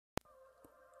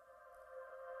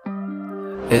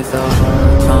It's a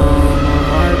hard time, a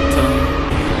hard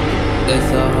time.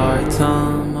 It's a hard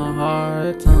time, a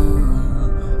hard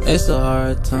time. It's a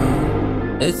hard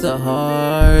time. It's a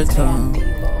hard time.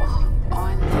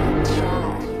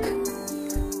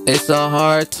 It's a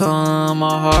hard time, a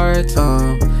hard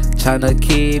time. Tryna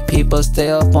keep people stay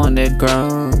up on the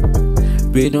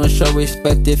ground. We don't show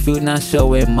respect if you not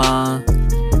showing mine.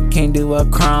 Can't do a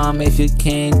crime if you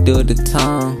can't do the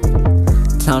time.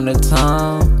 Time to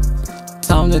time,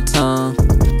 time to time.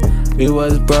 We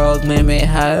was broke, man, we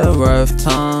had a rough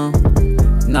time.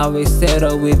 Now we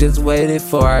settled, we just waited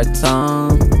for our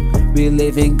time. We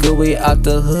living good, we out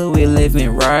the hood, we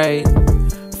living right.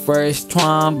 First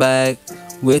Twon back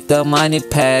with the money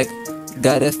pack.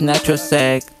 Got a natural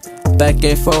sack. Back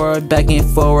and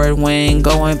forward, we ain't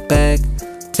going back.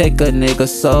 Take a nigga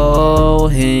soul,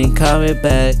 he ain't coming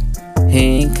back. He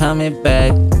ain't coming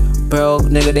back. Broke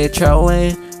nigga they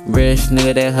trolling, rich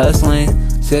nigga they hustling.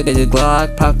 Said they just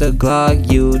Glock, pop the Glock,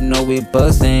 you know we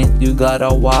bustin'. You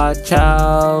gotta watch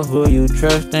out who you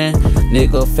trustin'.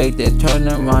 Nigga fake they turn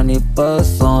around, he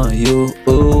bust on you.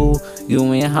 Ooh, you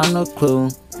ain't have no clue.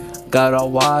 Gotta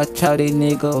watch how they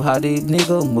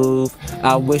nigga move.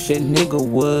 I wish a nigga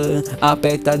would. I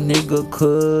bet that nigga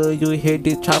could. You hear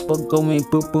the chopper going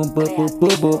boom boom boom boom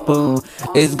boom boom boom.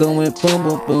 It's going boom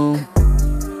boom boom.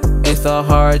 It's a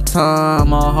hard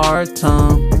time, a hard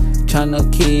time.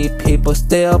 Tryna keep people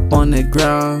stay up on the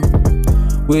ground.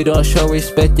 We don't show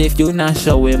respect if you not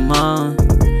showing mine.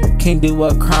 Can't do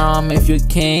a crime if you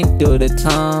can't do the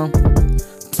time.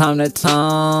 Time to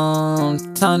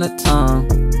time, time to time.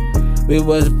 We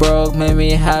was broke, man,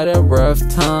 we had a rough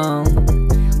time.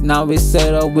 Now we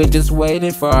settled, we just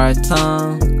waiting for our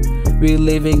time. We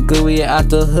living good, we out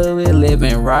the hood, we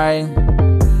living right.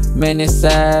 Man, it's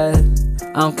sad,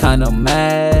 I'm kinda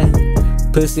mad.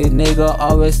 Pussy nigga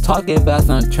always talking about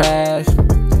some trash.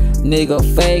 Nigga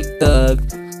fake thug,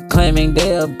 claiming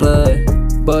they blood.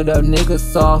 But a nigga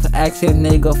soft, asking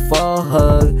nigga for a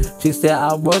hug. She said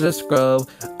I was a scrub,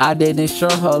 I didn't show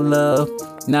her love.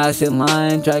 Now she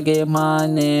lying, dragging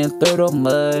mine in through the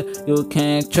mud. You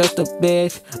can't trust a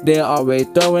bitch, they always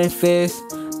throwing fists.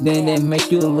 Then they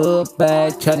make you look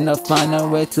bad, tryna find a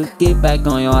way to get back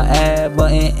on your ass,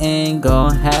 but it ain't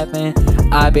gon' happen.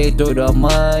 I been through the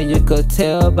mud, you could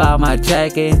tell by my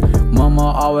jacket. Mama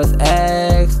always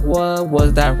asks, what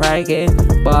was that racket?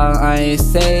 But I ain't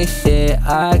say shit,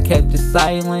 I kept it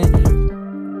silent.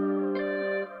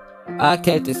 I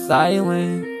kept it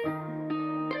silent.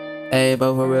 Hey,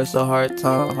 but for real, it's a hard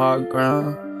time, hard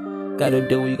ground. Gotta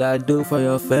do what you gotta do for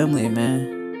your family,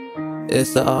 man.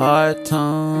 It's a hard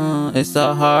time, it's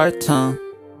a hard time.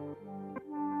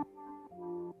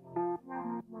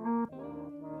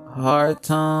 Hard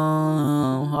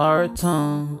time, hard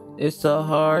time. It's a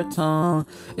hard time,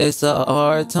 it's a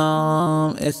hard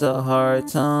time, it's a hard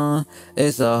time,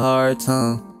 it's a hard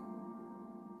time.